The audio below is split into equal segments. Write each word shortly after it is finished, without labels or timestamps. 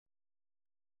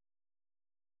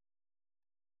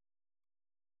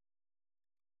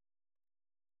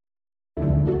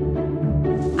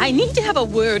I need to have a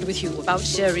word with you about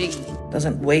Cheri.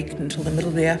 Doesn't wake until the middle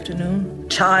of the afternoon.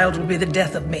 Child will be the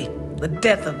death of me. The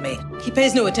death of me. He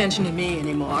pays no attention to me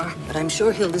anymore, but I'm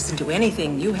sure he'll listen to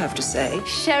anything you have to say.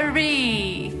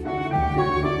 Cheri!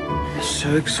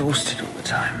 So exhausted all the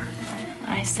time.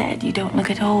 I said you don't look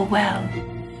at all well.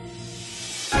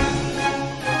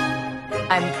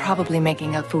 I'm probably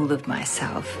making a fool of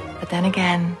myself. But then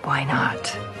again, why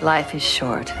not? Life is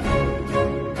short.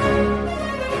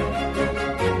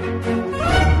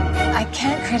 I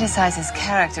can't criticize his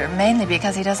character, mainly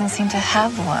because he doesn't seem to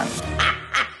have one.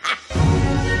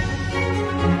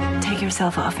 Take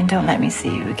yourself off and don't let me see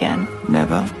you again.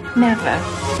 Never. Never.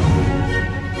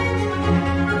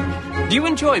 Do you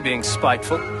enjoy being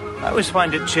spiteful? I always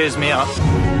find it cheers me up.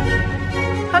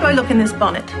 How do I look in this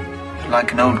bonnet?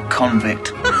 Like an old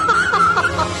convict.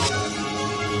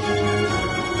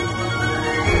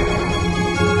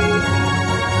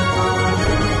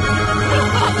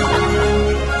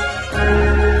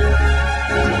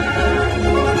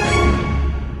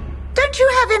 Don't you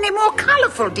have any more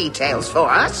colourful details for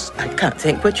us? I can't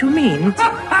think what you mean.